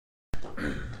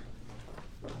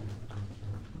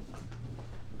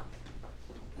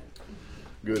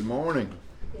Good morning.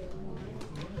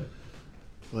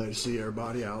 Glad to see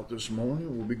everybody out this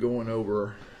morning. We'll be going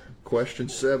over question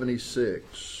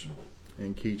 76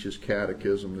 in Keach's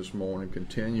Catechism this morning.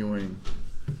 Continuing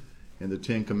in the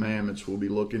Ten Commandments, we'll be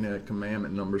looking at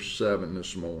commandment number 7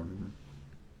 this morning.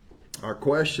 Our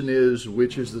question is,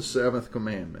 which is the seventh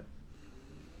commandment?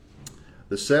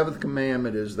 The seventh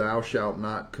commandment is, thou shalt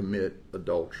not commit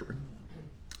adultery.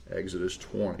 Exodus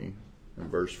 20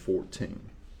 and verse 14.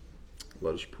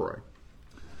 Let us pray.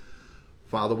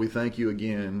 Father, we thank you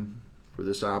again for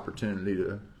this opportunity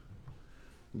to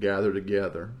gather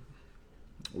together.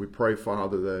 We pray,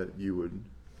 Father, that you would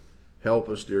help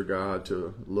us, dear God,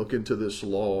 to look into this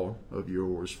law of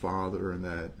yours, Father, and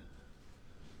that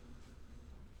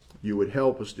you would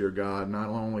help us, dear God, not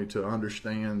only to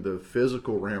understand the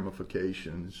physical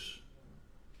ramifications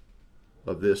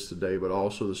of this today, but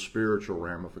also the spiritual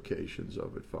ramifications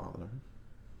of it, Father.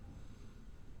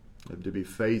 And to be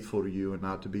faithful to you and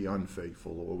not to be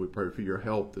unfaithful, Lord. We pray for your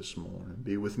help this morning.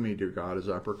 Be with me, dear God, as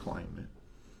I proclaim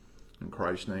it. In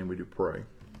Christ's name we do pray.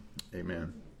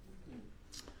 Amen.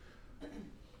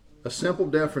 A simple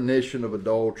definition of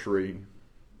adultery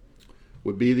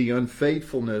would be the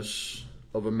unfaithfulness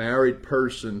of a married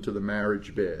person to the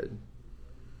marriage bed.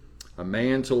 A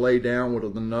man to lay down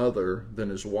with another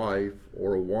than his wife,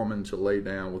 or a woman to lay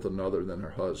down with another than her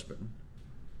husband.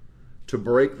 To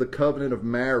break the covenant of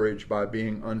marriage by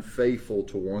being unfaithful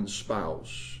to one's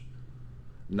spouse,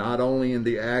 not only in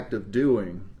the act of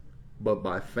doing, but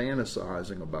by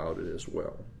fantasizing about it as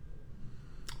well.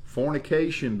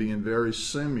 Fornication, being very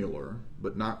similar,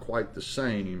 but not quite the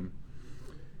same,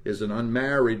 is an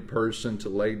unmarried person to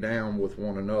lay down with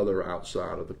one another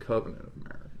outside of the covenant of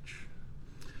marriage.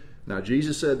 Now,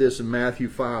 Jesus said this in Matthew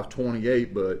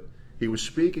 5:28, but he was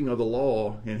speaking of the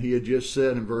law, and he had just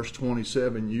said in verse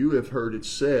 27, you have heard it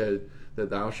said that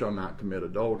thou shalt not commit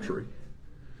adultery.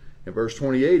 In verse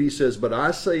 28, he says, but I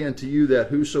say unto you that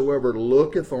whosoever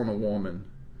looketh on a woman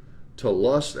to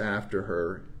lust after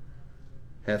her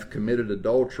hath committed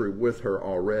adultery with her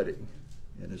already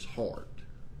in his heart.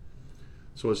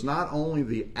 So it's not only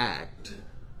the act,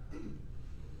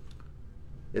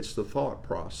 it's the thought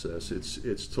process.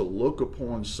 It's to look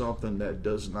upon something that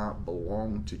does not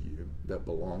belong to you, that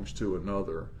belongs to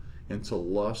another, and to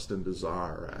lust and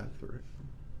desire after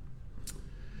it.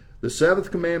 The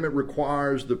seventh commandment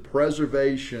requires the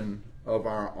preservation of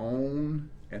our own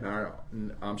and our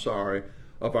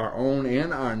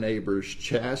neighbor's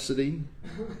chastity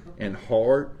and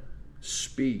heart,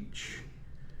 speech,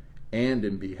 and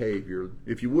in behavior.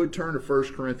 If you would turn to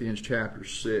 1 Corinthians chapter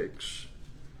 6.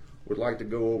 Would like to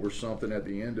go over something at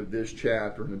the end of this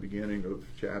chapter and the beginning of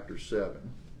chapter 7.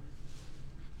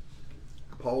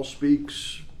 Paul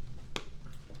speaks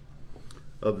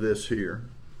of this here.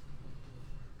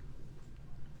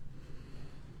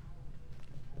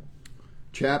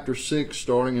 Chapter 6,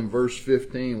 starting in verse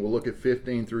 15, we'll look at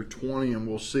 15 through 20, and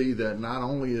we'll see that not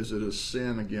only is it a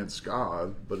sin against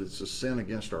God, but it's a sin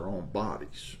against our own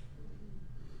bodies.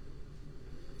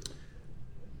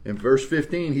 In verse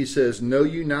 15, he says, know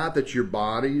you not that your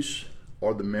bodies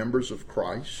are the members of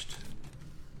Christ?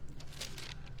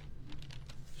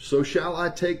 So shall I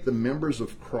take the members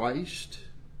of Christ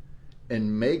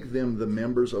and make them the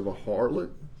members of a harlot?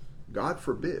 God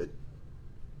forbid.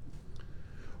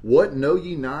 What, know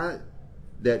ye not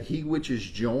that he which is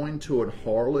joined to an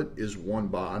harlot is one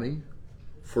body?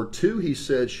 For two, he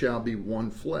said, shall be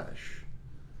one flesh.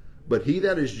 But he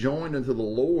that is joined unto the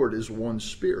Lord is one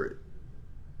spirit.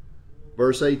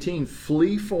 Verse 18,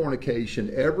 flee fornication.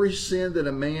 Every sin that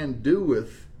a man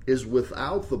doeth is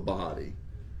without the body,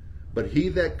 but he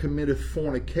that committeth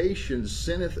fornication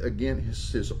sinneth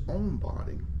against his own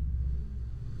body.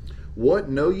 What,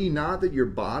 know ye not that your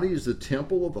body is the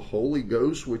temple of the Holy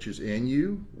Ghost which is in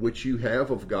you, which you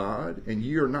have of God, and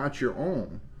ye are not your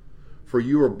own? For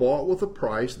you are bought with a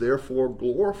price, therefore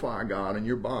glorify God in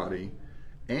your body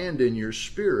and in your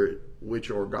spirit,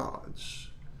 which are God's.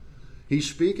 He's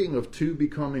speaking of two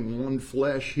becoming one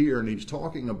flesh here, and he's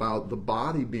talking about the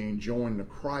body being joined to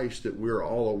Christ, that we're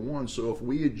all one. So if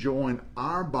we join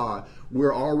our body,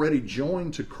 we're already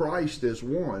joined to Christ as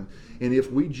one. And if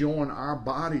we join our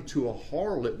body to a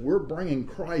harlot, we're bringing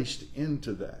Christ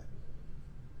into that.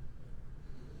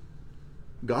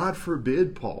 God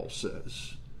forbid, Paul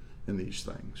says, in these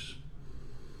things.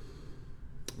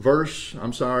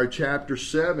 Chapter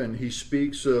 7, he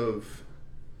speaks of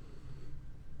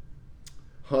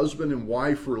husband and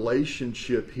wife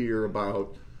relationship here,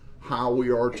 about how we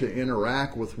are to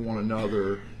interact with one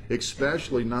another,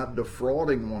 especially not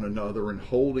defrauding one another and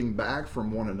holding back from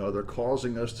one another,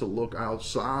 causing us to look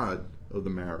outside of the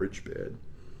marriage bed.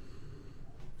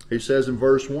 He says in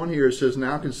verse 1 here, it says,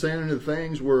 now concerning the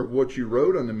things where what you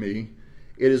wrote unto me,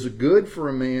 it is good for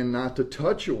a man not to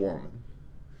touch a woman.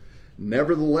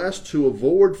 Nevertheless, to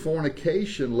avoid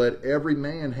fornication, let every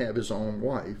man have his own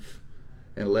wife,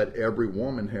 and let every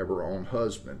woman have her own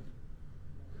husband.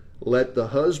 Let the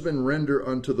husband render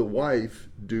unto the wife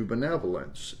due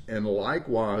benevolence, and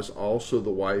likewise also the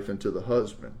wife unto the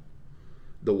husband.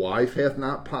 The wife hath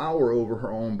not power over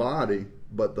her own body,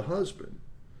 but the husband.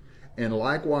 And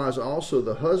likewise also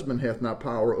the husband hath not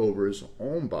power over his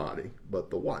own body, but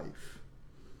the wife.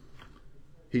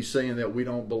 He's saying that we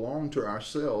don't belong to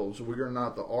ourselves. We are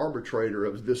not the arbitrator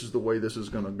of this is the way this is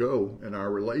going to go in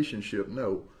our relationship.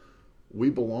 No, we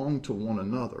belong to one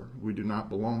another. We do not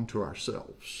belong to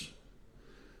ourselves.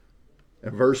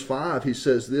 In verse 5, he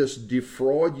says this,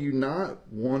 defraud you not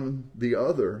one the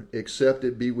other, except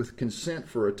it be with consent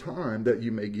for a time, that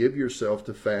you may give yourself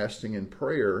to fasting and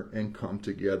prayer and come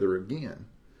together again,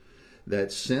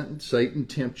 that Satan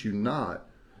tempt you not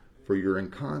for your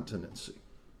incontinency.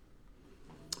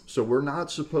 So we're not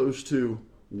supposed to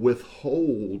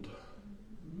withhold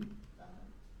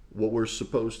what we're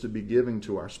supposed to be giving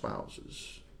to our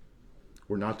spouses.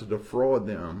 We're not to defraud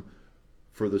them,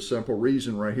 for the simple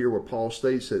reason right here where Paul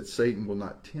states that Satan will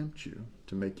not tempt you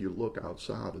to make you look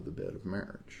outside of the bed of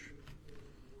marriage.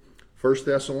 1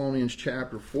 Thessalonians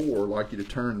chapter 4, I'd like you to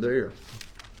turn there.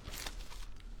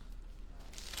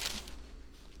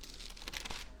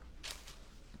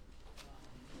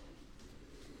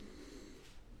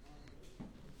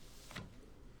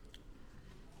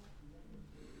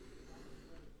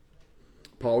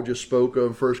 Paul just spoke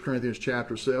of 1 Corinthians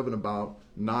chapter 7 about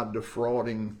not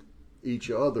defrauding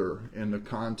each other in the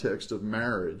context of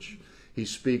marriage. He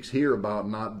speaks here about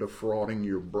not defrauding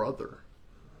your brother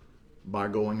by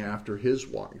going after his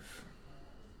wife.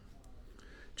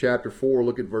 Chapter 4,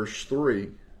 look at verse 3.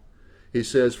 He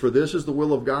says, for this is the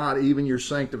will of God, even your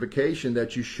sanctification,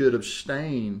 that you should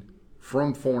abstain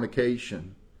from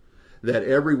fornication, that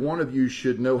every one of you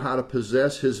should know how to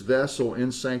possess his vessel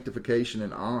in sanctification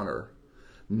and honor,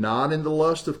 not in the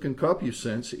lust of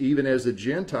concupiscence, even as the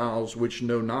Gentiles which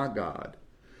know not God,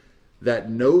 that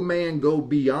no man go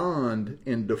beyond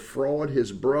and defraud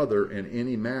his brother in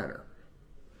any matter,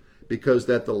 because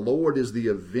that the Lord is the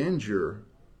avenger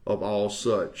of all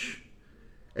such,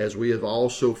 as we have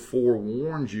also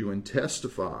forewarned you and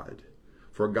testified.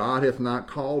 For God hath not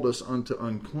called us unto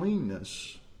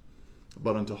uncleanness,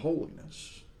 but unto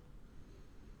holiness.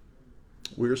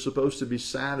 We are supposed to be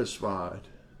satisfied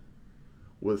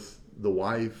with the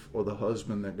wife or the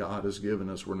husband that God has given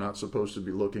us. We're not supposed to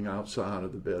be looking outside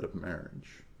of the bed of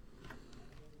marriage.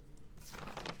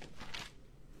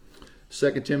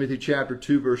 2 Timothy chapter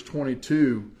 2 verse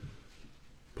 22,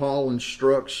 Paul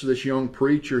instructs this young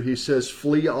preacher. He says,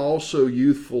 flee also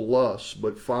youthful lusts,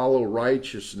 but follow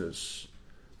righteousness,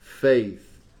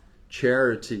 faith,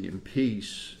 charity, and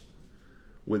peace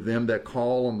with them that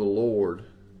call on the Lord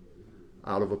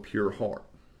out of a pure heart.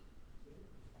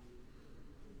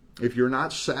 If you're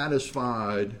not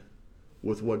satisfied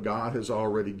with what God has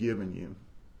already given you,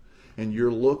 and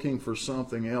you're looking for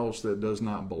something else that does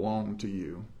not belong to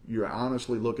you, you're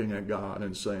honestly looking at God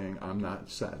and saying, I'm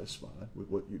not satisfied with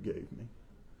what you gave me.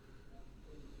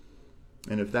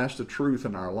 And if that's the truth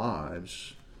in our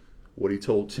lives, what he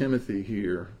told Timothy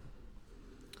here,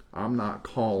 I'm not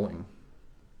calling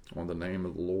on the name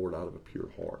of the Lord out of a pure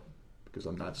heart, because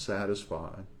I'm not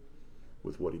satisfied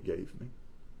with what he gave me.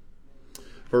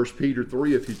 1 Peter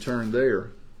 3, if you turn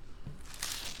there.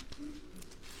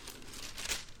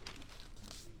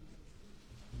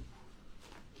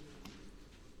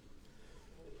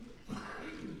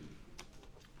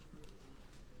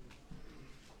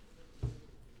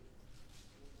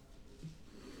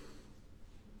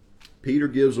 Peter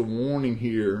gives a warning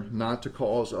here not to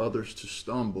cause others to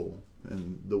stumble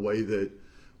in the way that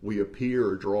we appear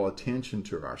or draw attention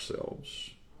to ourselves.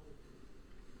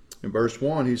 In verse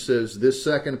 1, he says, this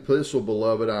second epistle,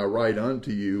 beloved, I write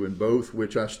unto you, in both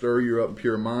which I stir you up in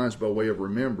pure minds by way of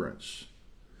remembrance,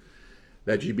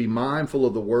 that ye be mindful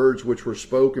of the words which were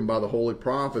spoken by the holy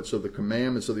prophets, of the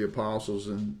commandments of the apostles,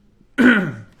 and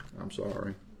I'm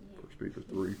sorry, 1 Peter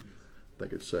 3, I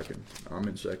think it's 2nd. I'm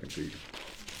in 2 Peter.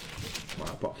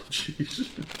 My apologies.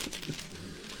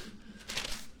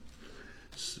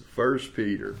 1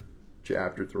 Peter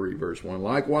chapter 3, verse 1.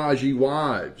 Likewise, ye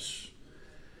wives,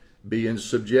 be in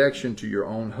subjection to your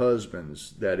own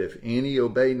husbands, that if any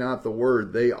obey not the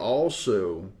word, they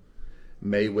also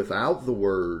may without the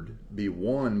word be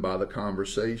won by the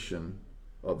conversation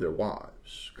of their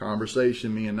wives.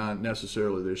 Conversation meaning not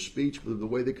necessarily their speech, but the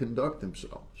way they conduct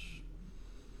themselves.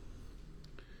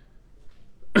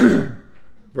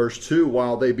 Verse 2,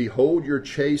 while they behold your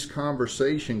chaste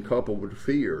conversation coupled with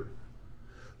fear,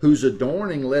 whose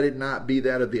adorning let it not be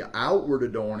that of the outward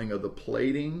adorning of the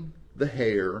plaiting the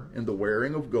hair and the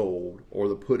wearing of gold or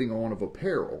the putting on of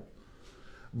apparel,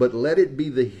 but let it be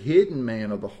the hidden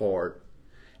man of the heart,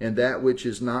 and that which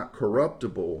is not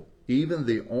corruptible, even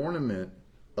the ornament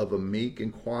of a meek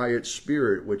and quiet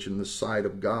spirit, which in the sight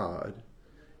of God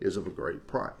is of a great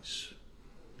price.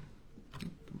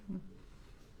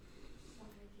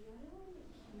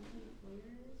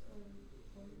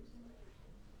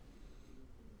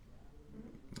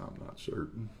 I'm not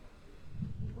certain.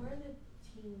 Where are the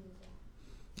teens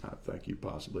at? I think you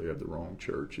possibly have the wrong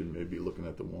church and maybe looking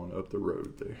at the one up the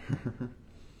road there.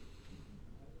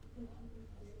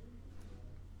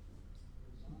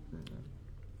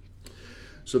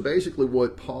 So basically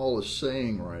what Paul is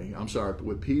saying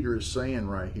what Peter is saying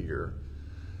right here,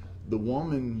 the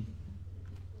woman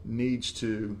needs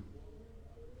to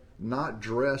not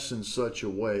dress in such a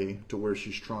way to where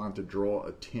she's trying to draw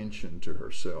attention to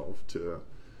herself, to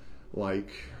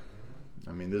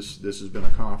this has been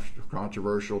a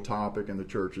controversial topic in the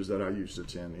churches that I used to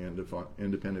attend, the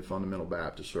independent fundamental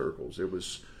Baptist circles. It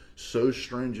was so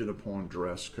stringent upon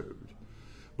dress code,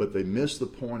 but they missed the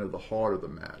point of the heart of the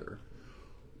matter.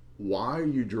 Why are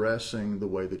you dressing the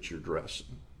way that you're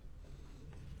dressing?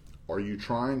 Are you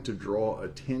trying to draw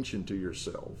attention to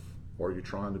yourself, or are you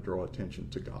trying to draw attention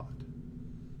to God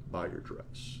by your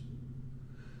dress?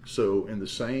 So in the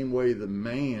same way the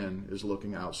man is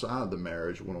looking outside the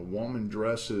marriage, when a woman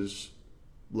dresses,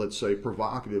 let's say,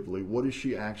 provocatively, what is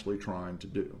she actually trying to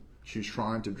do? She's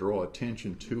trying to draw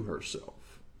attention to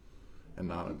herself and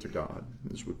not unto God.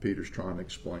 This is what Peter's trying to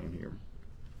explain here.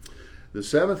 The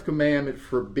seventh commandment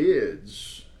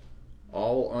forbids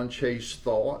all unchaste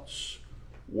thoughts,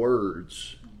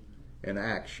 words, and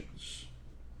actions.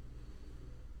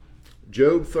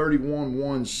 Job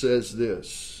 31:1 says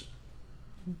this.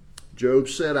 Job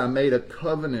said, I made a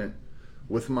covenant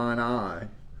with mine eye.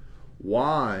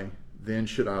 Why then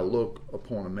should I look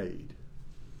upon a maid?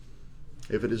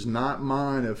 If it is not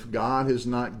mine, if God has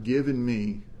not given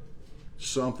me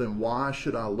something, why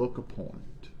should I look upon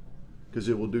it? Because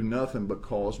it will do nothing but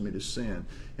cause me to sin.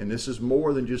 And this is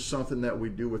more than just something that we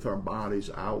do with our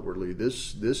bodies outwardly.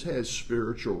 This has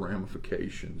spiritual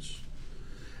ramifications.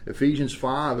 Ephesians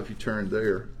 5, if you turn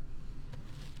there.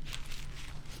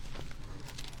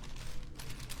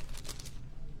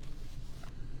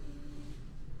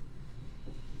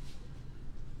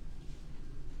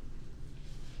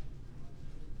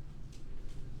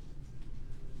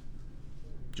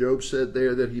 Job said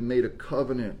there that he made a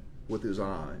covenant with his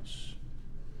eyes.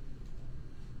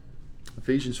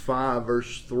 Ephesians 5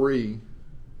 verse 3,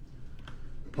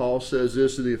 Paul says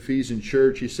this to the Ephesian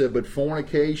church. He said, but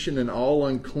fornication and all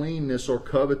uncleanness or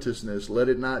covetousness, let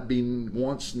it not be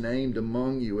once named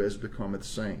among you as becometh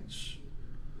saints.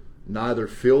 Neither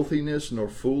filthiness, nor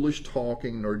foolish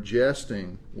talking, nor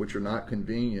jesting, which are not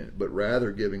convenient, but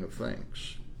rather giving of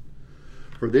thanks.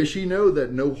 For this ye know,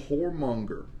 that no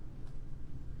whoremonger,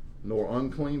 nor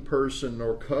unclean person,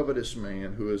 nor covetous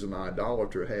man who is an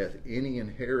idolater hath any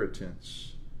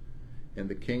inheritance in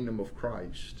the kingdom of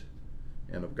Christ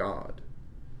and of God.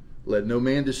 Let no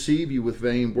man deceive you with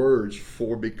vain words,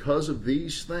 for because of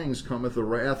these things cometh the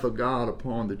wrath of God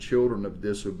upon the children of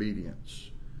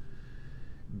disobedience.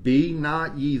 Be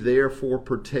not ye therefore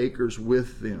partakers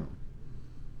with them,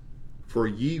 for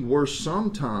ye were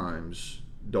sometimes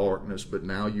darkness, but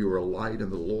now you are light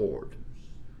in the Lord,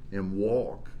 and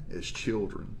walk as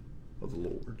children of the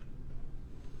Lord.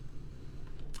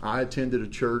 I attended a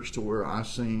church to where I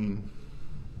seen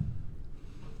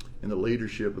in the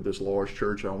leadership of this large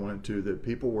church I went to that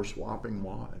people were swapping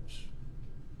wives.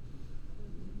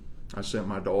 I sent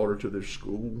my daughter to their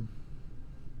school.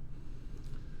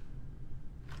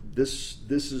 This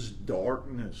is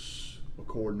darkness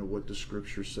according to what the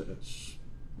scripture says.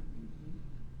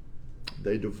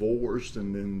 They divorced,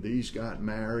 and then these got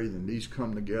married, and these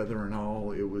come together and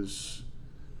all. It was,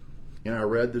 and I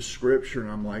read the scripture,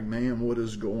 and I'm like, man, what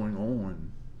is going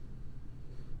on?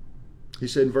 He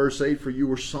said in verse 8, for you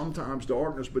were sometimes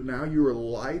darkness, but now you are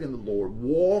light in the Lord.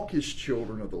 Walk as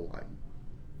children of the light.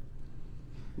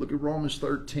 Look at Romans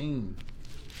 13.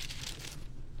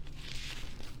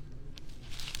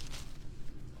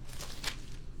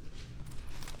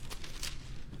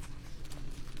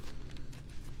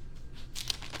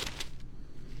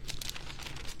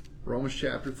 Romans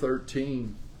chapter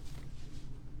 13,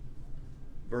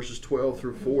 verses 12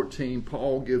 through 14,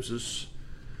 Paul gives us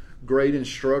great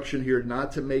instruction here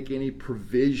not to make any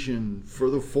provision for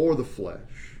the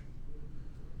flesh.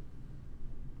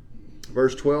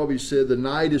 Verse 12, he said, the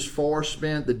night is far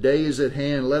spent, the day is at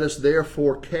hand. Let us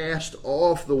therefore cast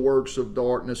off the works of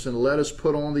darkness, and let us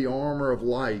put on the armor of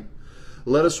light.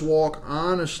 Let us walk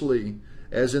honestly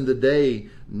as in the day,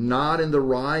 not in the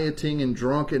rioting and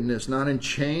drunkenness, not in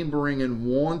chambering and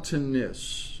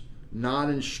wantonness, not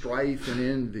in strife and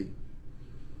envy.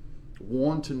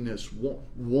 Wantonness,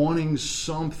 wanting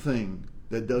something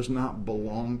that does not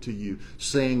belong to you.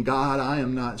 Saying, God, I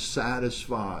am not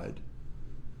satisfied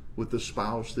with the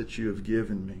spouse that you have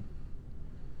given me.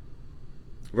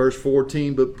 Verse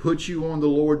 14, but put you on the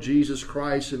Lord Jesus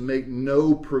Christ and make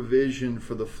no provision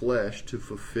for the flesh to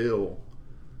fulfill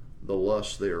the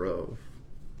lust thereof.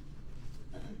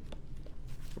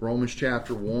 Romans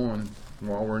chapter 1,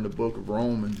 while we're in the book of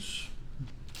Romans.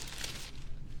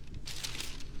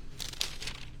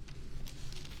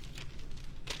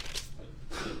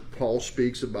 Paul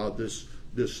speaks about this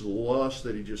lust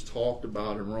that he just talked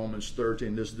about in Romans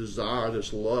 13, this desire,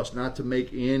 this lust, not to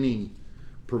make any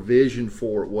provision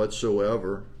for it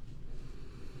whatsoever.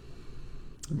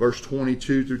 Verse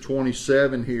 22 through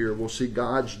 27 here, we'll see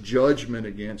God's judgment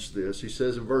against this. He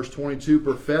says in verse 22,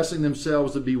 professing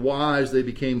themselves to be wise, they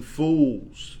became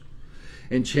fools,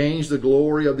 and changed the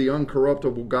glory of the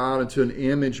uncorruptible God into an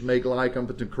image made like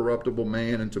unto corruptible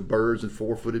man, and to birds and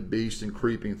four-footed beasts and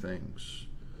creeping things.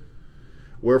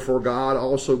 Wherefore God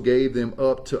also gave them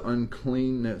up to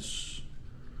uncleanness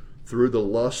through the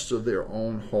lusts of their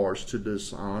own hearts, to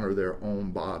dishonor their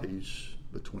own bodies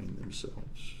between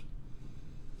themselves.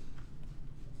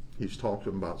 He's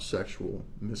talking about sexual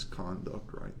misconduct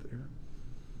right there.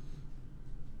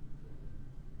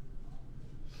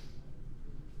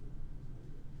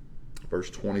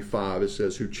 Verse 25, it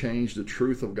says, who changed the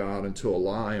truth of God into a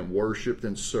lie, and worshipped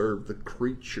and served the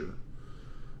creature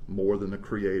more than the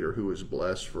Creator, who is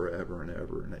blessed forever and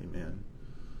ever, and amen.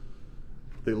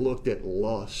 They looked at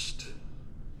lust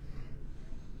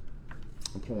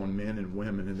upon men and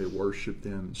women, and they worshipped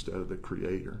them instead of the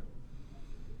Creator.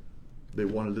 They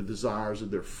wanted the desires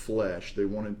of their flesh. They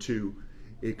wanted to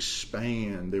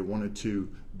expand. They wanted to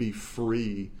be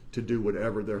free to do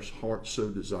whatever their heart so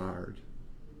desired.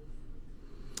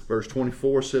 Verse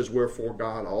 24 says, wherefore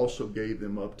God also gave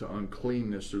them up to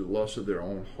uncleanness through the lust of their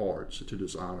own hearts, to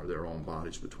dishonor their own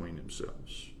bodies between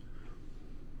themselves.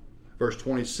 Verse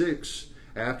 26,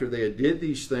 after they had did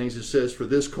these things, it says, for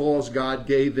this cause God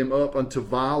gave them up unto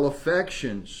vile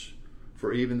affections,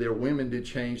 for even their women did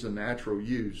change the natural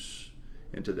use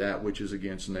into that which is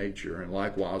against nature. And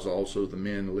likewise also the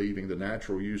men, leaving the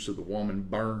natural use of the woman,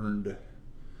 burned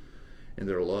in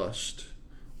their lust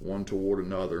one toward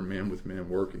another, men with men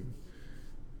working,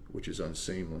 which is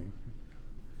unseemly,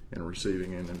 and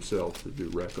receiving in themselves the due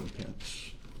recompense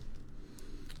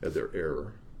of their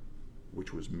error,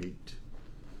 which was meet,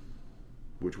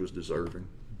 which was deserving.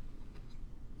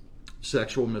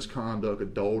 Sexual misconduct,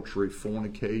 adultery,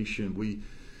 fornication,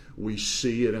 we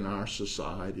see it in our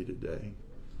society today.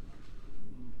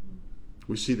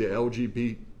 We see the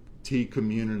LGBT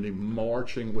community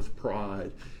marching with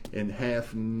pride and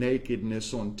half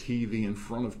nakedness on TV in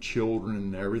front of children,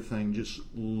 and everything just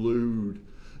lewd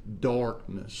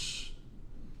darkness.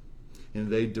 And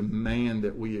they demand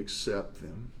that we accept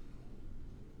them.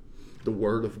 The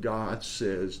Word of God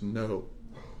says, no,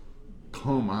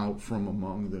 come out from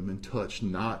among them and touch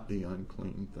not the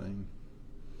unclean thing.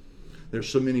 There's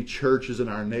so many churches in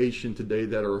our nation today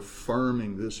that are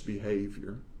affirming this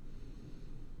behavior.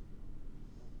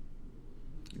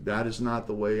 That is not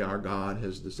the way our God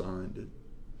has designed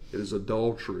it. It is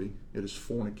adultery. It is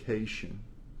fornication.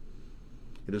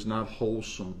 It is not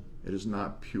wholesome. It is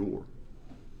not pure.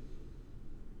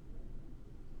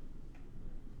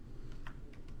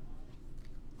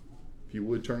 If you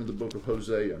would, turn to the book of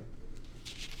Hosea.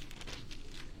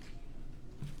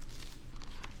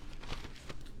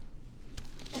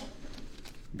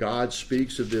 God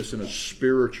speaks of this in a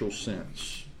spiritual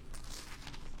sense.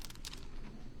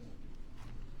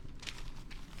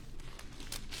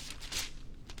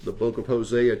 The book of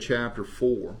Hosea chapter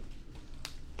 4.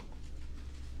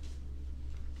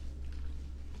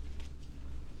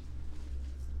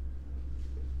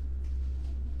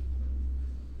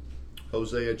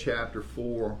 Hosea chapter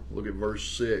 4, look at verse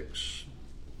 6.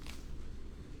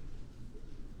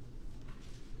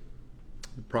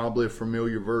 Probably a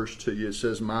familiar verse to you. It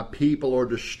says, my people are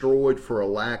destroyed for a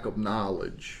lack of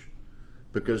knowledge,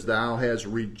 because thou hast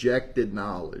rejected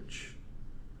knowledge.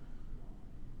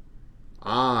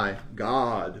 I,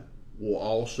 God, will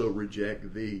also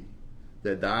reject thee,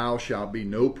 that thou shalt be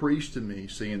no priest to me,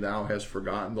 seeing thou hast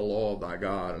forgotten the law of thy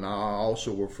God, and I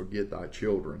also will forget thy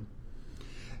children.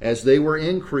 As they were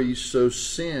increased, so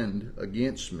sinned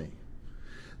against me.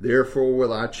 Therefore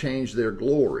will I change their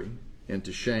glory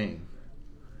into shame.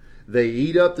 They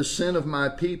eat up the sin of my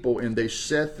people, and they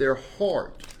set their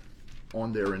heart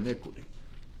on their iniquity.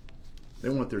 They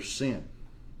want their sin.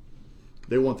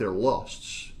 They want their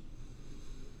lusts.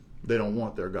 They don't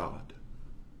want their God.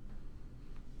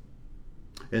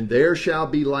 And there shall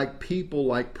be like people,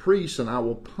 like priests, and I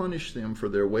will punish them for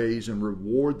their ways and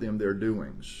reward them their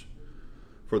doings.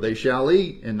 For they shall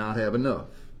eat and not have enough.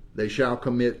 They shall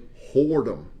commit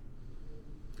whoredom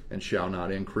and shall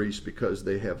not increase, because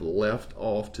they have left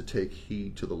off to take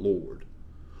heed to the Lord.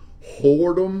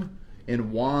 Whoredom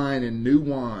and wine and new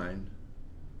wine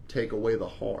take away the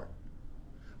heart.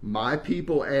 My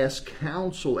people ask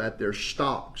counsel at their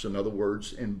stocks, in other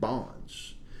words, in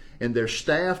bonds. And their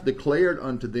staff declared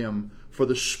unto them, for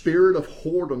the spirit of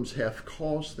whoredoms hath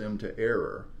caused them to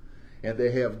error, and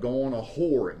they have gone a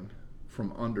whoring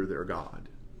from under their God.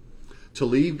 To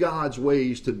leave God's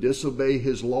ways, to disobey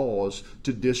his laws,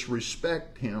 to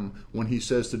disrespect him when he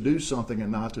says to do something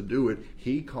and not to do it,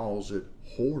 he calls it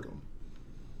whoredom.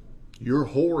 You're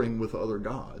whoring with other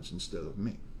gods instead of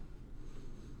me.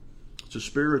 It's a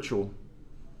spiritual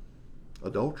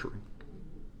adultery.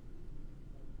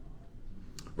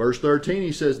 Verse 13,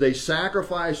 he says, they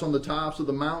sacrifice on the tops of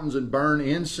the mountains and burn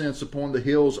incense upon the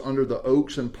hills under the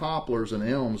oaks and poplars and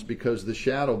elms, because the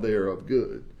shadow thereof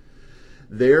good.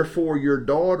 Therefore your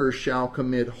daughters shall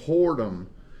commit whoredom,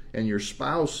 and your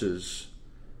spouses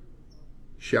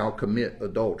shall commit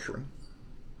adultery.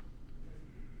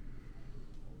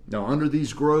 Now, under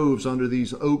these groves, under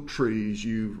these oak trees,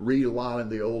 you read a lot in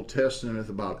the Old Testament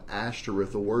about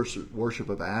Ashtoreth, the worship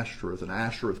of Ashtoreth and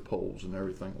Ashtoreth poles and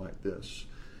everything like this.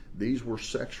 These were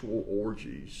sexual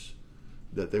orgies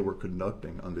that they were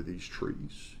conducting under these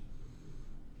trees.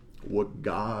 What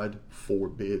God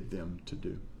forbid them to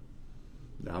do.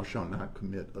 Thou shalt not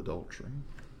commit adultery.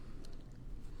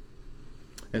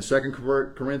 In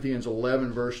 2 Corinthians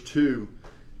 11, verse 2,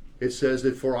 it says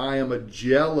that, for I am a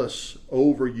jealous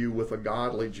over you with a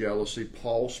godly jealousy.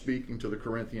 Paul speaking to the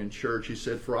Corinthian church, he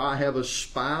said, for I have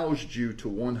espoused you to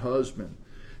one husband,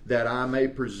 that I may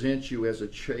present you as a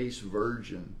chaste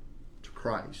virgin to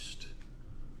Christ.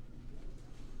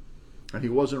 And he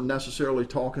wasn't necessarily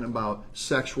talking about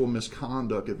sexual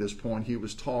misconduct at this point. He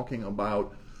was talking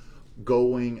about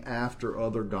going after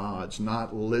other gods,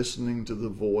 not listening to the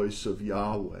voice of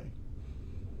Yahweh.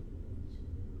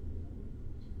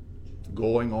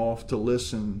 Going off to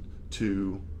listen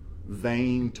to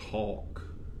vain talk,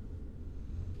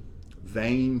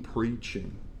 vain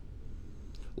preaching,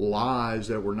 lies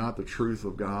that were not the truth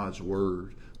of God's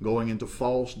word, going into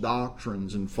false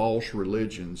doctrines and false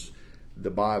religions. The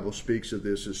Bible speaks of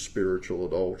this as spiritual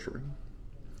adultery.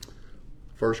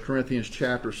 1 Corinthians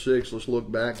chapter 6, let's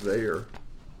look back there.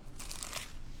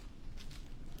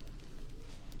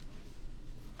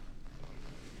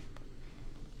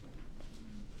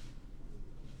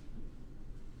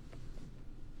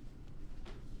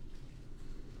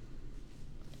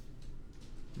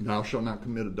 Thou shalt not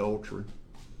commit adultery.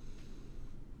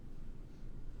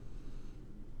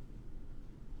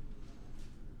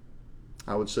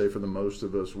 I would say for the most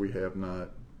of us, we have not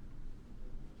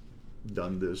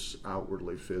done this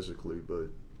outwardly, physically, but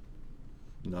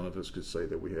none of us could say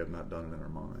that we have not done it in our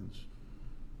minds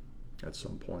at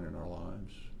some point in our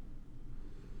lives.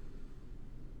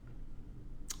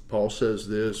 Paul says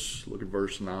this, look at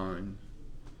verse 9.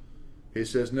 He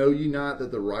says, know ye not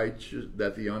that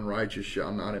the unrighteous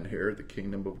shall not inherit the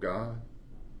kingdom of God?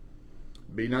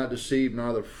 Be not deceived,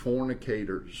 neither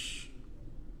fornicators,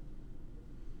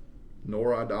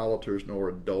 nor idolaters, nor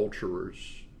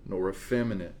adulterers, nor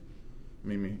effeminate,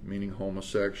 meaning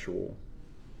homosexual,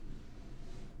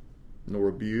 nor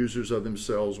abusers of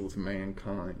themselves with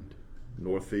mankind,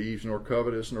 nor thieves, nor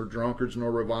covetous, nor drunkards,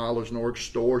 nor revilers, nor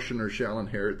extortioners shall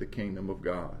inherit the kingdom of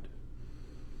God.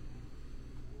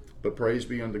 But praise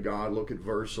be unto God. Look at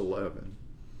verse 11.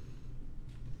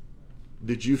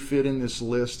 Did you fit in this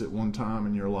list at one time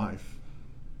in your life?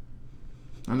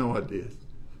 I know I did.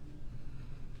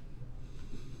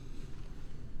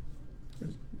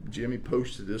 Jimmy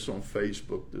posted this on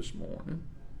Facebook this morning.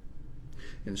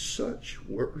 And such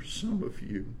were some of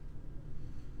you.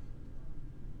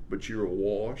 But you're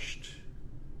washed,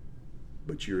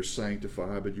 but you're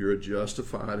sanctified, but you're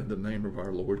justified in the name of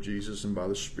our Lord Jesus and by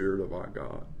the Spirit of our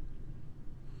God.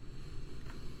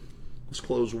 Let's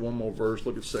close with one more verse.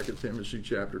 Look at 2 Timothy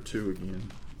chapter 2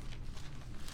 again.